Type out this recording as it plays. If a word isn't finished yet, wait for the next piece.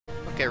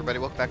Okay, everybody,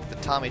 welcome back to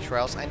the Tommy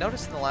Trials. I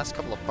noticed in the last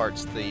couple of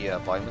parts the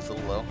volume is a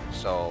little low,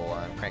 so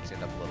I'm cranking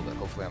it up a little bit.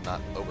 Hopefully I'm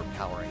not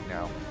overpowering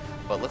now.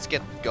 But let's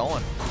get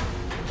going.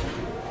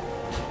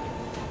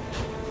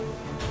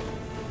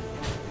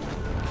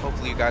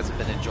 Hopefully you guys have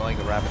been enjoying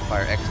the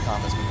rapid-fire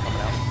XCOM that's been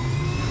coming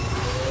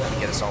out. Trying to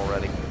get us all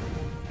ready.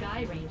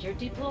 Sky Ranger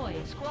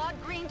deployed. Squad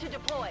green to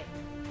deploy.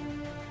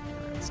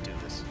 Alright, let's do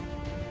this.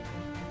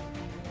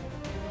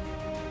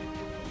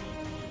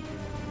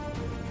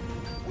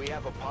 We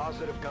have a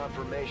positive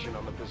confirmation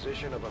on the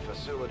position of a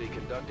facility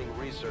conducting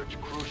research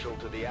crucial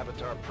to the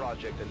Avatar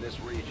project in this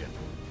region.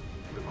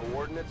 The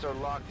coordinates are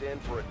locked in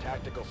for a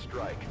tactical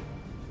strike.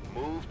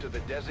 Move to the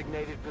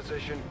designated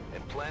position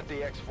and plant the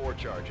X4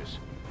 charges.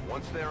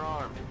 Once they're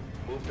armed,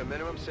 move to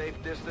minimum safe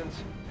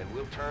distance and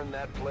we'll turn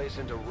that place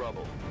into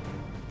rubble.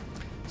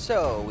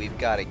 So, we've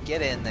got to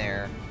get in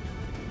there,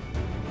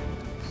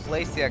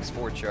 place the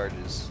X4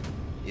 charges,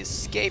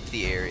 escape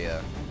the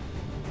area.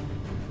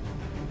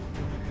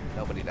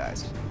 Nobody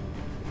dies.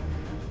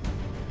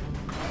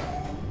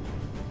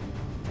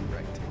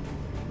 Right.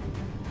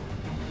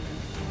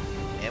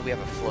 And we have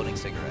a floating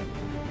cigarette.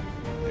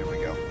 There we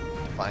go.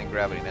 Defying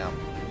gravity now.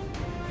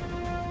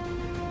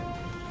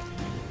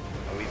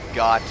 We've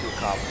got to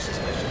accomplish this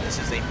mission. This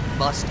is a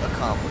must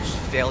accomplish.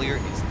 Failure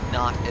is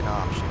not an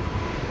option.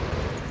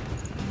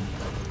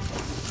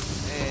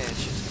 And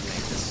it's just gonna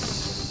make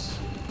this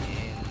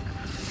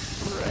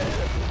incredibly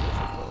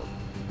difficult.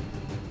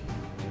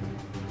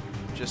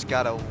 Just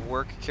gotta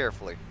work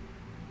carefully.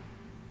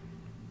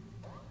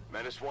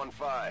 Menace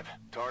 1-5.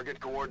 Target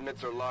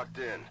coordinates are locked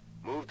in.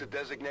 Move to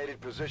designated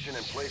position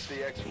and place the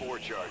X4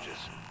 charges.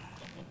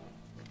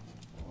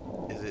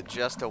 Is it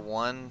just a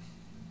one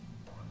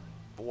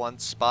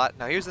spot?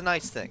 Now here's the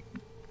nice thing.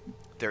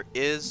 There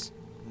is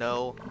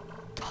no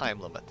time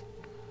limit.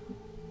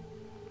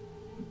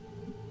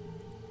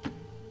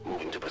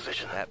 Moving to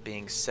position. That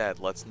being said,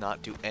 let's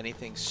not do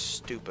anything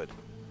stupid.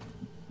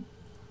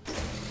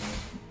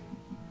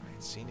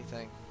 See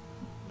anything?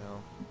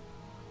 No.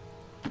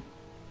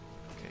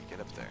 Okay, get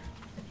up there.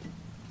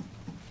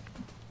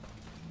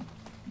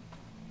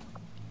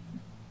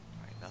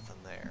 Alright, nothing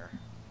there.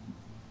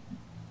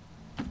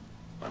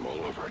 I'm all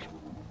over it.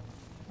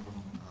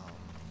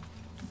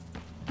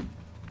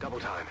 Double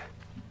time.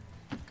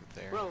 Good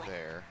there, Rolling.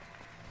 there.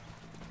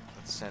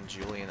 Let's send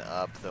Julian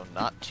up, though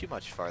not too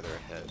much farther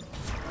ahead.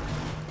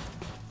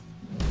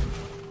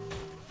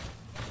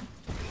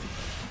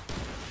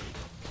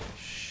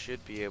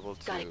 Should be able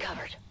to Got it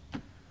covered.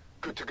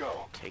 Good to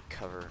go. take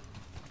cover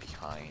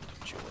behind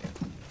Julian.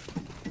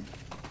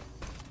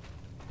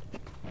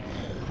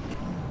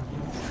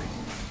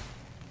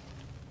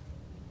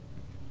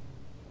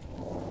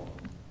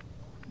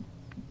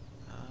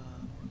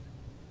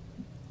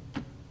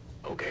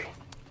 Okay.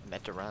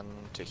 Meant to run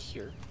to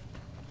here.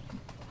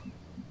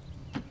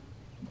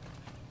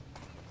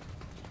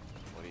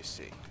 What do you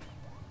see?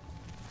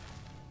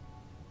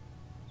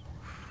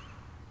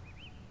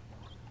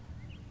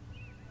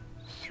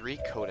 Three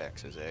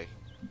codexes, eh?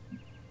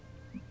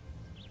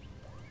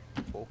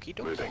 Okie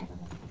dokie. Moving.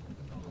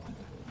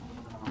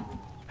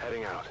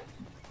 Heading out.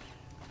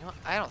 You know what?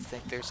 I don't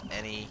think there's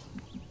any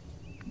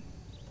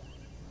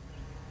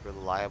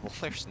reliable.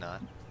 There's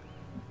not.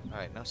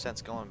 Alright, no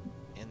sense going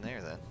in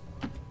there then.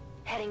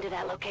 Heading to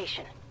that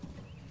location.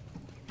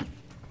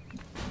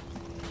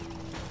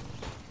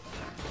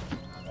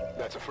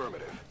 That's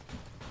affirmative.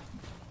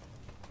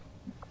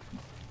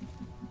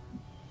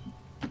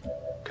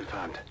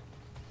 Confirmed.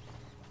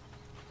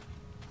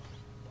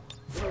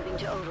 Moving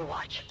to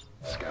Overwatch.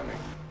 Scanning.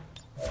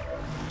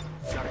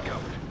 Got it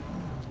covered.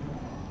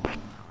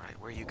 Alright,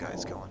 where are you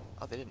guys going?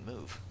 Oh, they didn't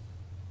move.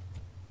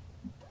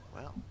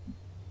 Well,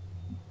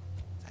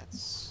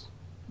 that's...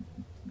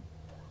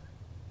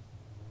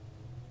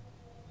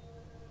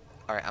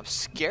 Alright, I'm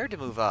scared to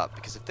move up,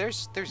 because if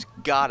there's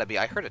gotta be...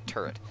 I heard a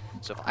turret.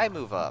 So if I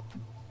move up,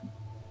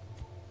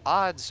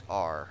 odds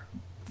are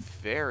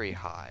very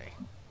high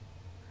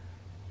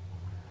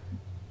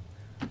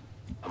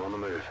I'm on the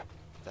move.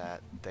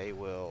 that they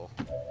will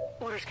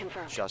Orders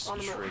confirmed. just On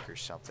the move. trigger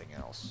something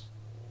else.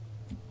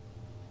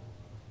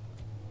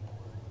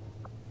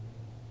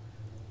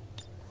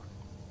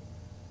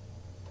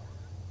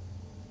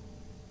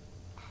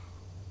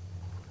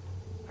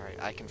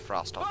 Alright, I can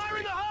frost all Fire three.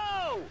 in the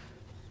hole!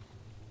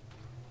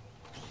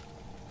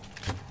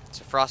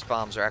 So frost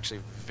bombs are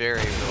actually very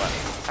reliable.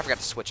 I forgot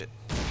to switch it.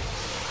 I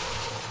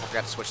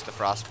forgot to switch the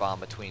frost bomb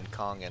between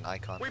Kong and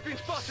Icon. We've been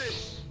spotted!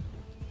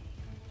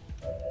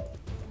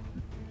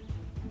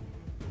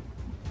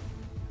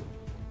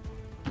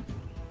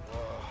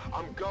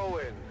 I'm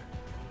going.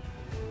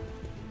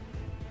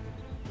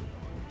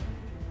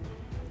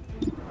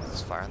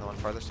 Let's fire on the one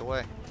farthest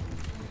away.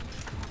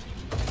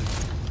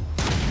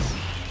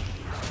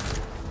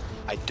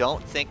 I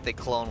don't think they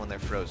clone when they're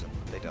frozen.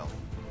 They don't.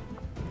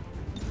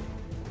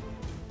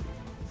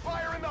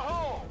 Fire in the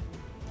hole!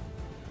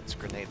 Let's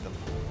grenade them.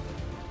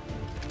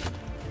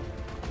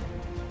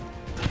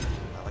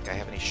 Not like I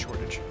have any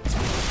shortage.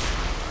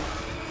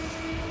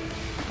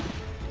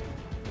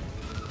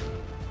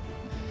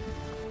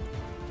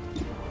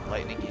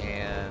 Lightning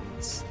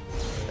hands.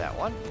 That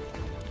one.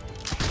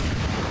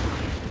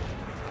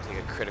 I'll take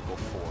a critical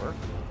 4.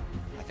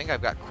 I think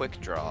I've got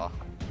quick draw.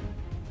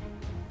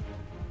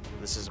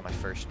 This is my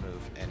first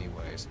move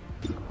anyways.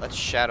 Let's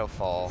Shadow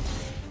Fall.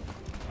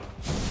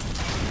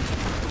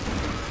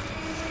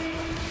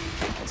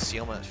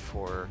 Concealment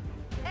for...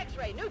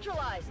 X-ray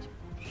neutralized.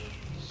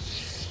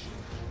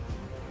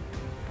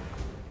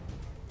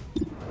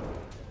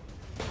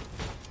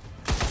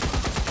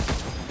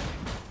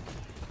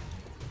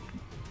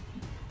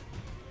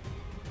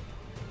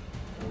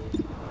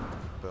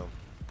 Boom.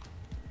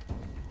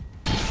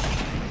 3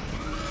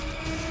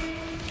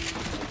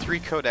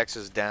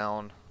 codexes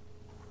down.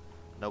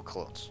 No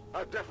clones.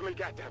 I've definitely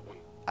got that one.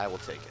 I will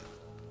take it.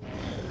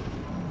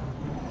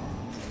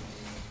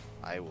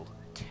 I will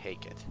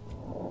take it.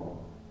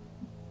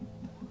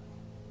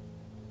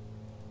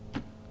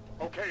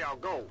 Okay, I'll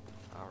go.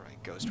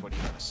 Alright, Ghost, what do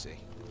you want to see?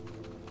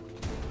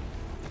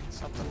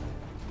 Something.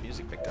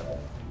 Music picked up.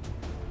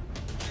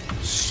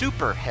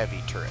 Super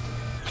heavy turret.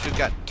 So we've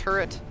got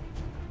turret.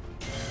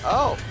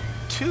 Oh!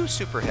 2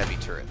 super heavy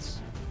turrets.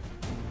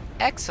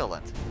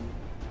 Excellent.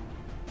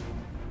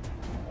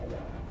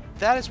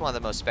 That is one of the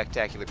most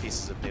spectacular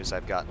pieces of news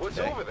I've gotten What's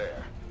today. over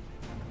there?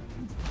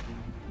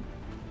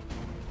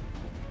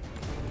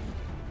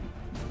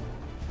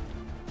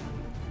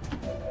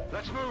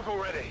 Let's move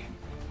already.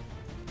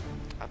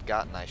 I've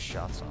got nice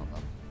shots on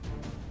them.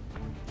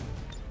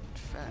 In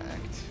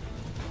fact,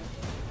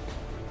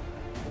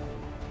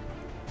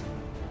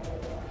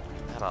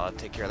 that ought to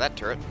take care of that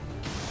turret.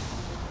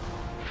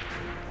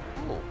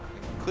 Oh,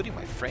 including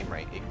my frame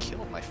rate. It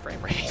killed my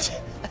frame rate.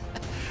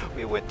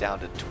 We went down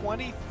to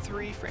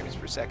 23 frames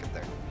per second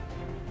there.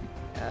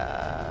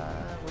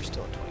 We're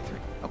still at 23.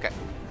 Okay.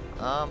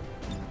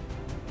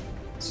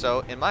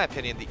 So, in my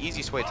opinion, the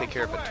easiest way to take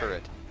care of a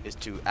turret is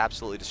to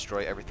absolutely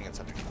destroy everything that's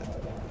underneath it.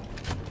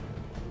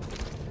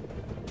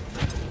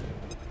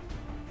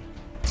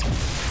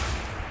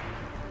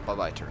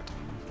 Bye-bye, turret.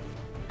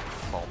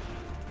 Fall.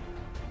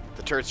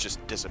 The turrets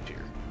just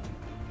disappear.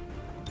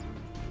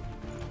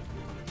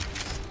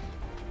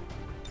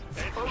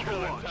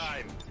 Killing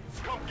time.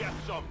 Come get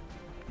some.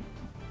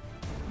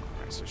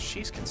 Alright, so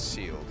she's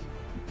concealed.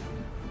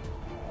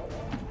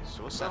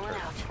 So we'll send her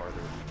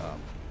farther up.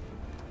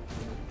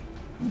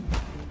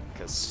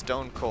 Because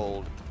Stone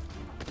Cold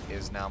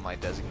is now my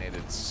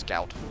designated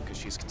scout, because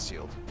she's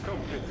concealed. Come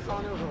get some.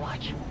 On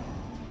Overwatch.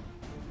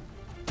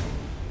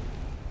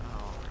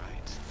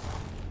 Alright.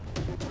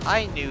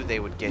 I knew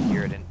they would get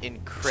here at an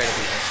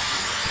incredibly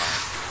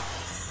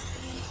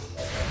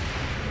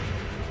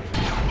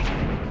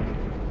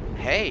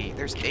Hey,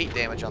 there's 8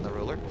 damage on the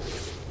ruler.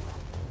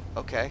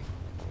 Okay.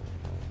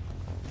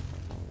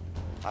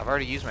 I've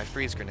already used my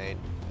freeze grenade.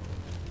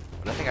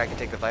 But I think I can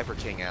take the Viper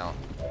King out.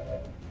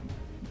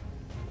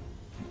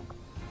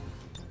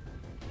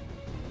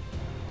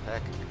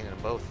 Heck, I can hit them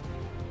both.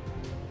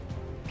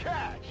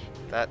 Catch.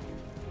 That,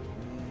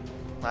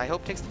 I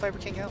hope, takes the Viper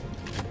King out.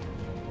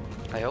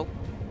 I hope.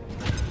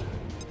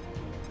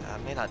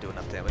 May not do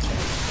enough damage.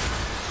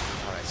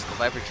 Alright, so the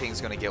Viper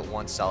King's gonna get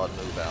 1 solid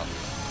move out.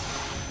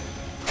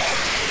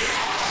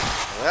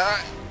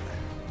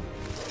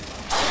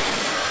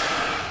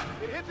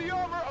 It hit the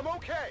armor. I'm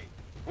okay.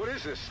 What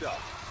is this stuff?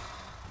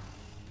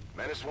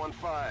 Menace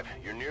 1-5.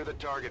 You're near the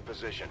target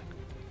position.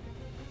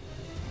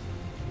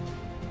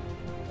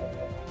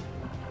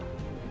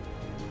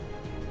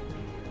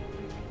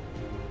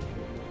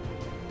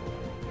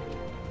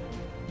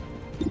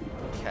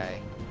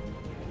 Okay.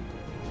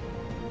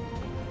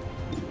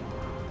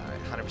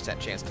 Alright, 100%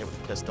 chance to hit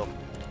with the pistol.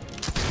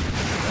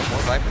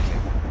 More Viper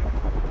King.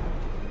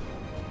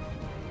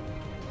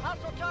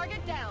 Hostile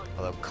target down.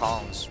 Although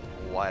Kong's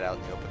wide out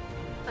in the open.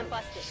 I'm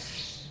busted.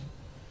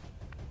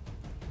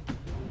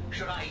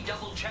 Should I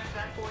double check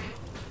that for you?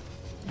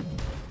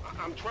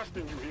 I'm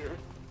trusting you here.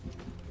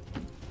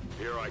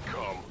 Here I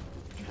come.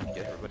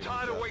 Get everybody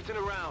Tired moved of up. waiting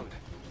around.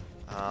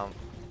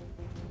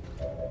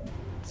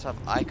 Let's have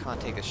Icon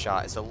take a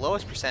shot. It's the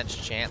lowest percentage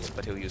chance,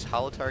 but he'll use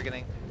hollow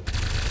targeting.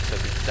 So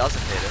if he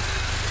doesn't hit it,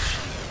 which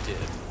he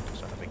did,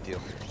 so not a big deal.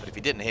 But if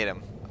he didn't hit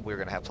him, we were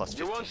going to have plus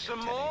 15 You want or some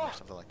 10 more? or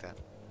something like that.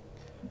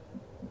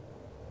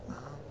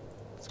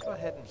 Let's go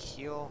ahead and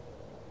heal.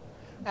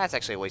 That's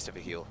actually a waste of a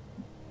heal.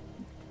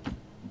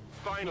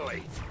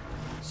 Finally.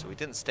 So we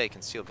didn't stay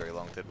concealed very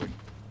long, did we?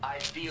 I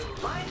feel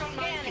light on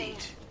my Scanning.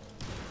 feet.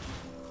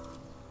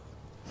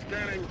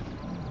 Scanning.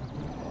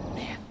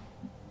 Man.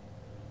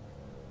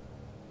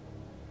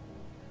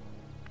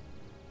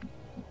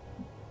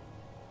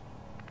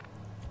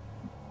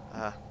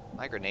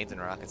 My grenades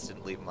and rockets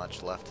didn't leave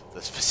much left of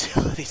this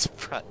facility's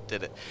front,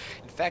 did it?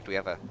 In fact, we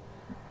have a...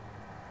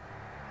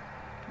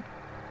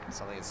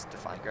 something that's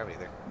defying gravity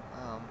there.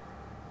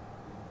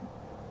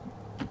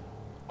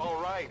 All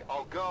right,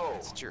 I'll go.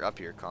 Since you're up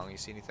here, Kong, you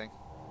see anything?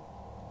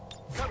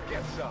 Come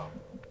get some.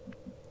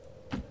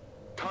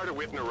 Tired of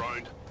waiting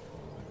around.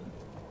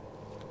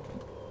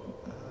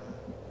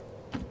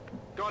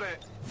 Got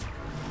it.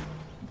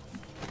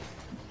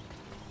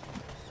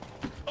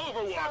 Solid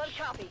Overwatch.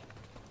 copy.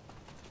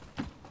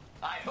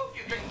 I hope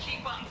you can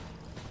keep up.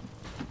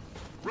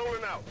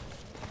 Rolling out.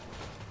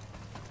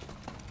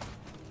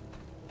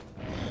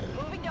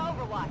 Moving to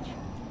Overwatch.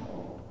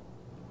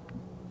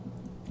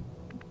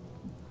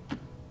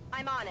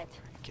 I'm on it.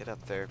 Get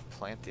up there,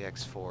 plant the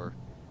X4,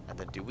 and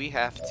then do we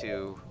have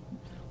to,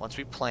 once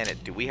we plant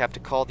it, do we have to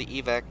call the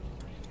evac?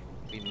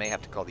 We may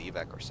have to call the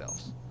evac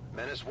ourselves.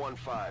 Menace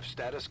 1-5,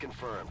 status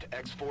confirmed.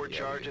 X4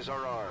 charges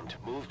are armed.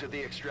 Move to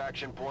the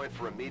extraction point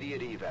for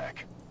immediate evac.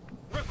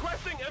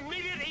 Requesting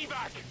immediate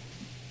evac!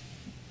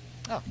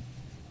 Oh.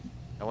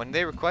 And when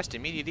they request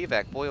immediate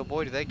evac, boy oh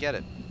boy do they get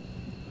it.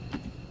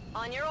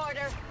 On your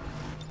order.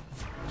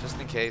 Just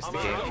in case the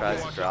game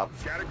tries to drop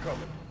Got it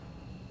covered.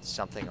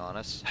 something on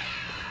us.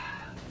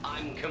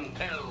 I'm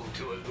compelled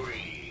to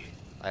agree.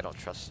 I don't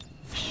trust.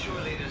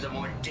 Surely there's a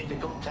more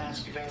difficult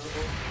task available?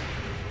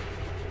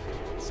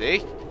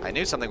 See? I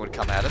knew something would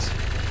come at us.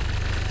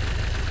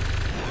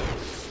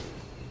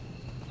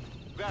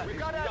 We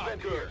got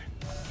advent here.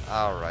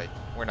 Alright,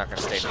 we're not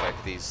gonna stay and fight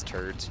these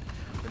turds.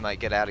 We might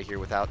get out of here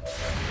without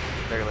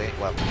barely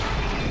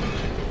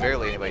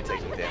anybody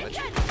taking damage.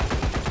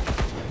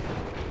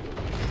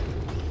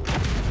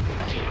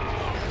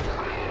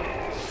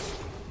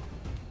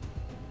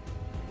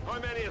 How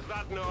many is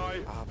that now?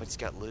 Ah, but he's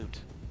got loot.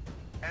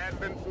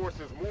 Advent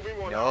forces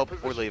moving on. Nope,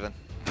 we're leaving.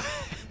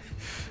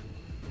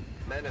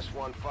 Menace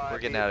 1-5, We're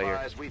getting out of here.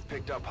 We've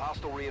picked up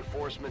hostile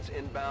reinforcements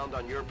inbound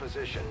on your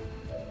position.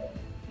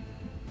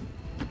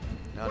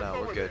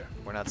 No, we're good.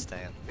 We're not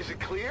staying. Is it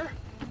clear?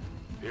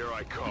 Here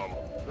I come.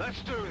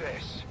 Let's do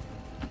this.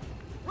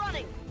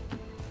 Running.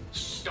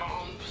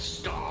 Stomp,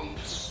 stomp,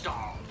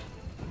 stomp.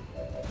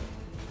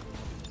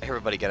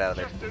 Everybody get out of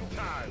there. Just in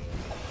time.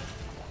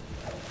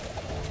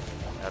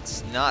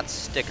 Let's not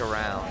stick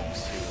around to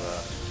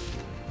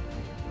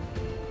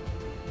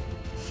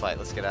fight.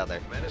 Let's get out of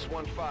there. Menace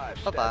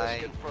 1-5, Bye-bye.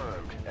 status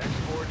confirmed.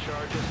 X4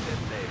 charges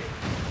detonating.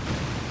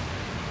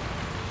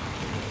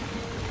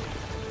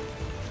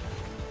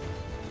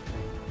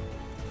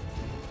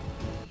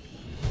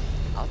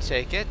 I'll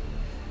take it.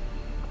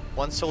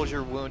 One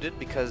soldier wounded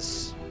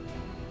because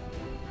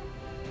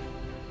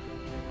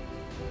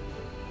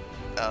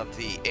of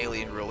the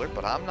alien ruler,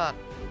 but I'm not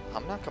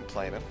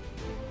complaining.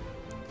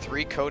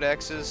 3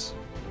 codexes,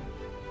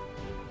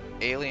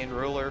 alien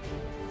ruler,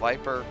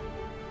 Viper.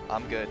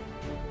 I'm good.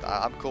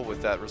 I'm cool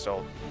with that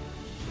result.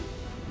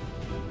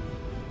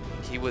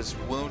 He was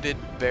wounded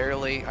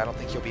barely. I don't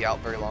think he'll be out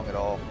very long at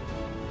all.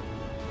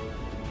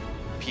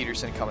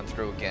 Peterson coming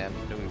through again.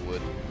 Knew he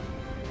would.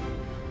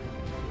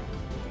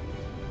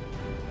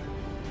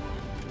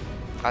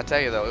 I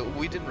tell you though,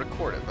 we didn't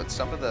record it, but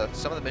some of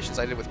the missions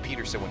I did with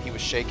Peterson when he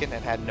was shaken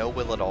and had no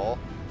will at all.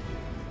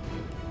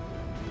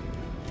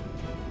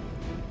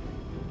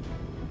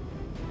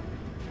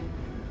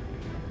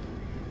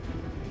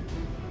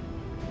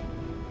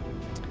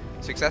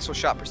 Successful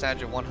shot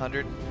percentage of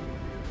 100.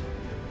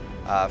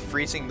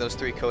 Freezing those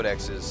 3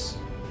 codexes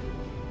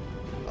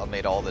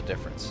made all the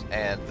difference.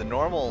 And the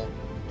normal,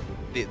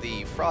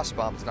 the frost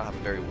bomb does not have a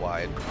very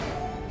wide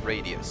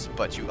radius,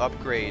 but you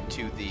upgrade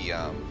to the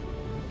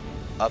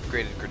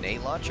upgraded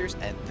grenade launchers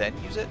and then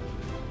use it.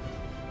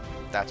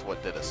 That's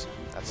what did us.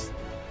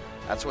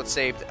 That's what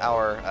saved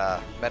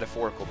our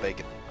metaphorical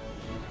bacon.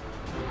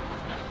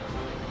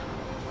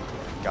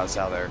 Got us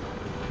out of there.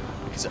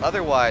 Because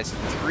otherwise,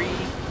 3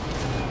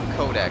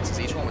 codexes,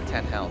 each one with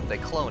 10 health. They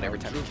clone every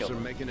time you kill Troops are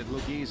them. making it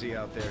look easy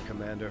out there,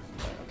 Commander.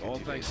 Okay, All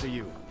 2 thanks days. to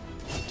you.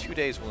 2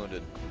 days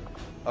wounded.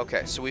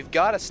 Okay, so we've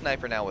got a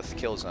sniper now with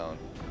kill zone.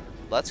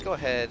 Let's go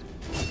ahead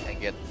and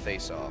get the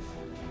face off.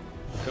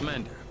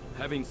 Commander,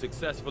 having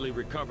successfully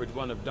recovered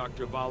one of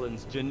Dr.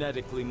 Valen's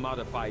genetically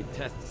modified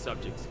test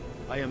subjects,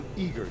 I am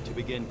eager to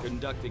begin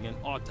conducting an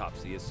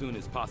autopsy as soon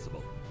as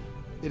possible.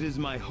 It is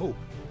my hope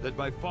that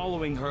by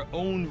following her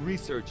own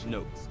research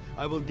notes,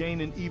 I will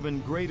gain an even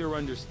greater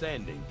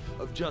understanding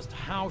of just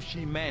how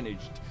she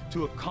managed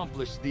to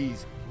accomplish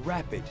these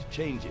rapid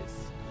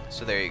changes.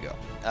 So there you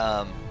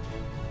go.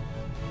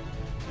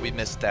 We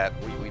missed that.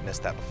 We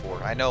missed that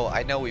before. I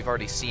know. We've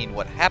already seen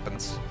what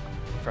happens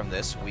from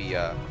this. We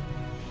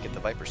get the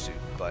Viper suit,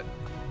 but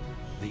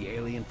The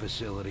alien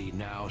facility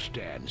now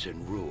stands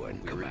in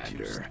ruin, we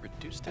Commander.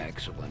 reduced it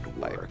Excellent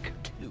by work.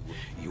 2.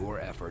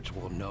 Your efforts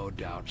will no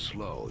doubt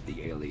slow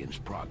the aliens'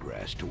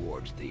 progress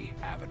towards the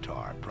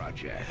Avatar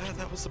project. Yeah,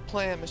 that was the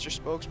plan, Mr.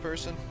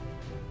 Spokesperson.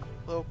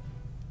 A little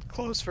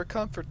close for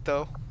comfort,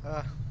 though.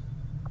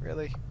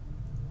 Really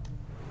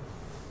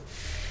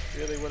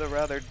would have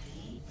rather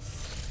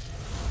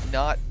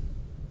not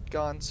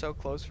gone so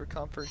close for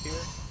comfort here.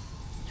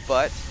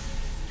 But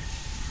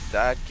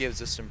that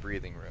gives us some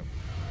breathing room.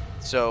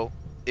 So,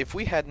 if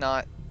we had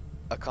not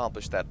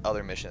accomplished that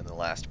other mission in the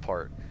last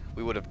part,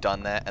 we would have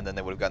done that, and then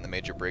they would have gotten the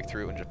major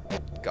breakthrough and just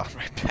gone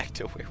right back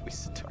to where we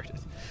started.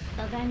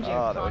 Avenger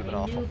Oh, that would have been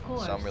plotting awful. new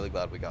course. So I'm really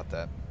glad we got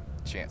that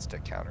chance to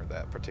counter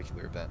that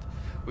particular event.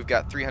 We've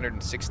got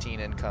 316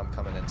 income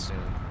coming in soon.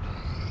 In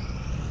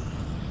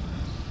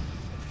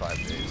 5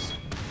 days.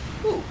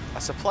 Ooh,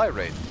 a supply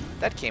raid.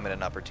 That came at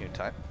an opportune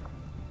time.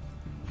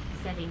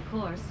 setting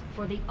course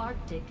for the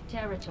Arctic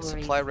territories.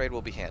 Supply raid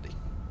will be handy,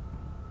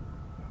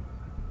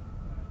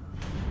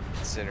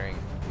 considering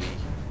we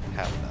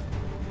have them.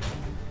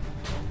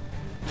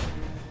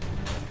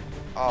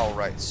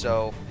 Alright,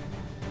 so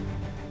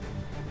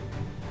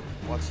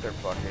what's their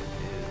bucket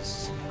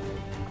is...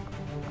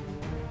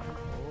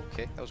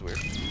 Okay, that was weird.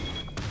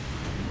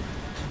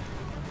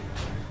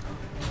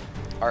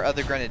 Our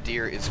other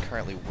grenadier is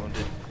currently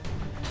wounded.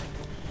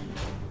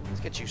 Let's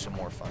get you some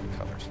more fun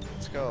colors.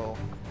 Let's go.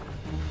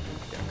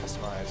 Yeah,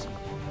 customize.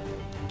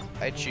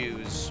 I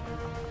choose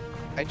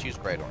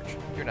bright orange.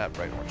 You're not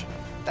bright orange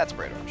enough. That's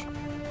bright orange.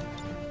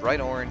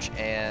 Bright orange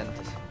and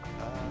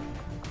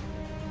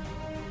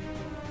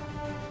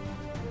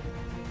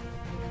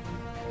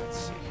let's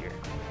see here.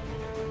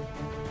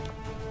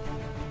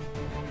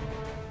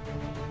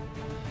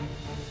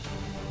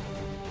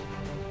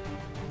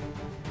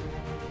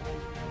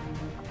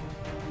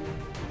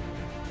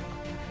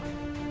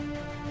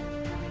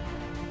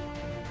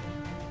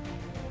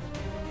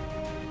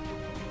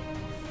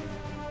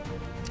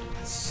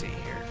 Let's see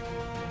here.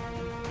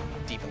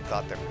 Deep in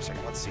thought there for a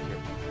second. Let's see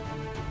here.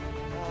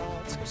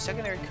 Let's go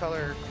secondary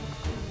color.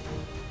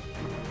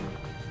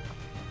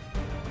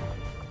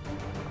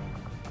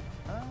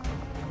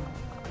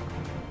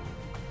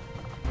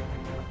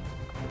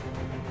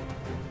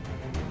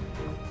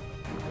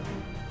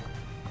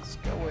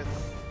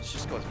 Let's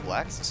just go with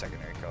black as the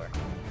secondary color.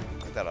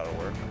 I think that ought to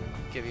work.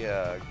 Give you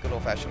a good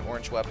old-fashioned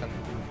orange weapon.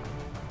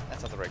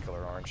 That's not the right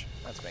color orange.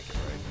 Let's make it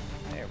right.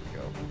 There we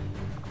go.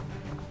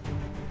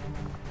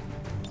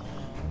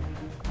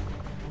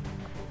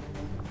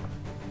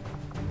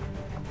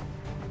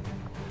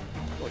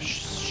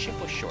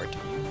 Shimple short.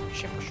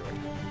 Shimple short.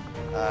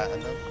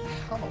 And then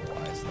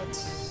helmet-wise,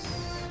 let's...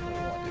 What do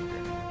we want to do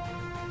here?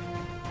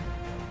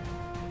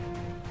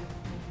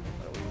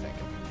 What are we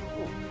thinking?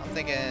 Ooh, I'm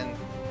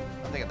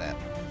thinking that.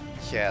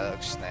 Yeah, that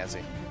looks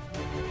snazzy.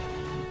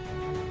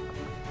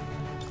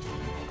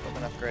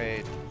 Equipment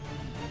upgrade.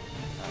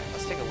 Alright,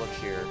 let's take a look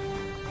here.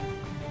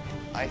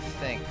 I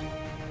think...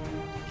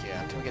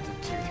 Yeah, until we get to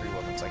tier 3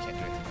 weapons, I can't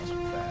do anything else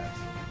with that.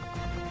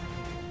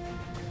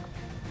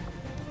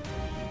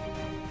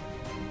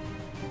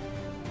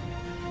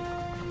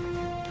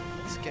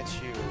 Get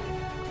you.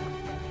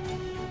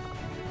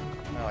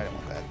 No, I don't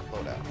want that.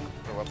 Loadout.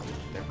 Or weapon.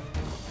 There.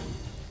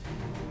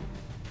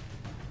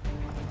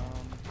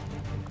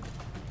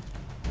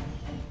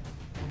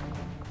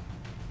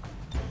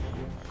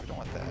 We don't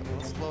want that.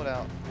 Let's load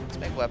out. Let's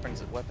make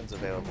weapons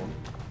available,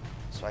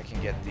 so I can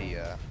get the.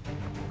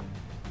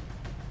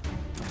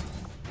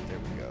 There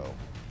we go.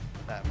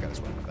 Nah, I've got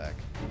his weapon back.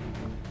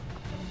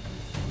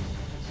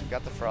 So we've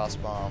got the frost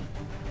bomb.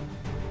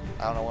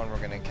 I don't know when we're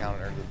going to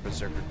encounter the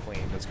Berserker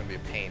Queen, but it's going to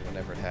be a pain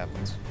whenever it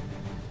happens.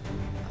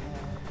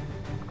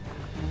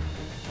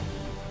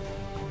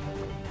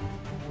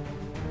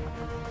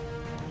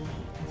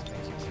 Let's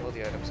make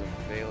utility items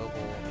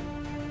available.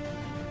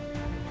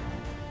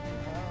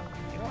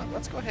 You know what?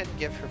 Let's go ahead and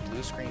give her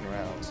blue screen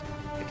rounds.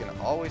 It can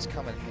always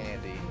come in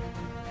handy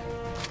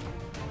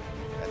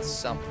at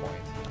some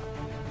point.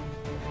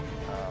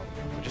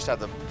 We just have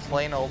the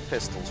plain old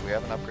pistols. We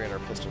haven't upgraded our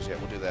pistols yet.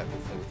 We'll do that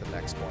hopefully with the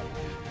next one.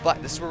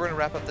 But this is where we're going to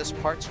wrap up this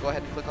part, so go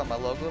ahead and click on my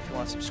logo if you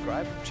want to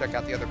subscribe. Check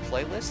out the other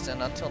playlists,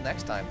 and until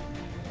next time,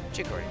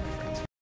 chicory.